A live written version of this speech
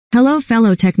Hello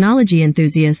fellow technology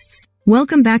enthusiasts.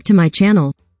 Welcome back to my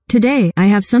channel. Today, I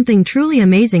have something truly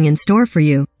amazing in store for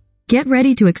you. Get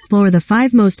ready to explore the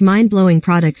 5 most mind-blowing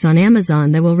products on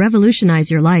Amazon that will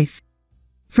revolutionize your life.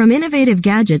 From innovative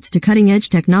gadgets to cutting-edge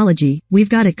technology, we've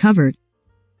got it covered.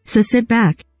 So sit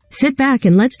back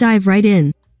and let's dive right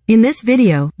in. In this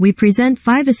video, we present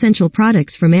 5 essential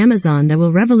products from Amazon that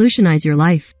will revolutionize your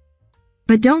life.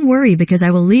 But don't worry because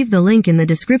I will leave the link in the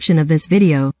description of this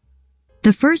video.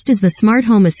 The first is the Smart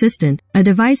Home Assistant, a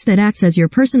device that acts as your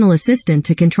personal assistant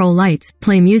to control lights,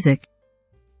 play music,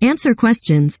 answer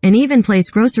questions, and even place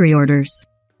grocery orders.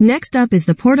 Next up is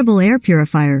the Portable Air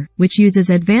Purifier, which uses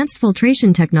advanced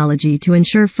filtration technology to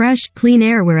ensure fresh, clean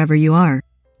air wherever you are.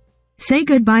 Say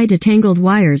goodbye to tangled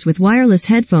wires with wireless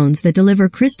headphones that deliver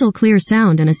crystal clear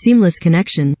sound and a seamless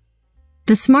connection.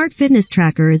 The Smart Fitness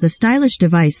Tracker is a stylish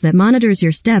device that monitors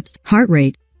your steps, heart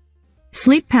rate,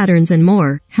 sleep patterns and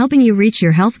more, helping you reach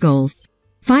your health goals.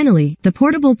 Finally, the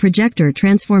portable projector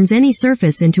transforms any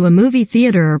surface into a movie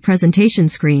theater or presentation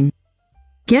screen.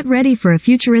 Get ready for a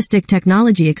futuristic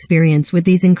technology experience with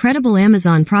these incredible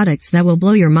Amazon products that will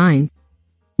blow your mind.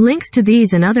 Links to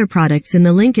these and other products in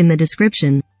the link in the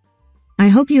description. I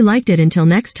hope you liked it. Until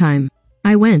next time.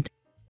 I went.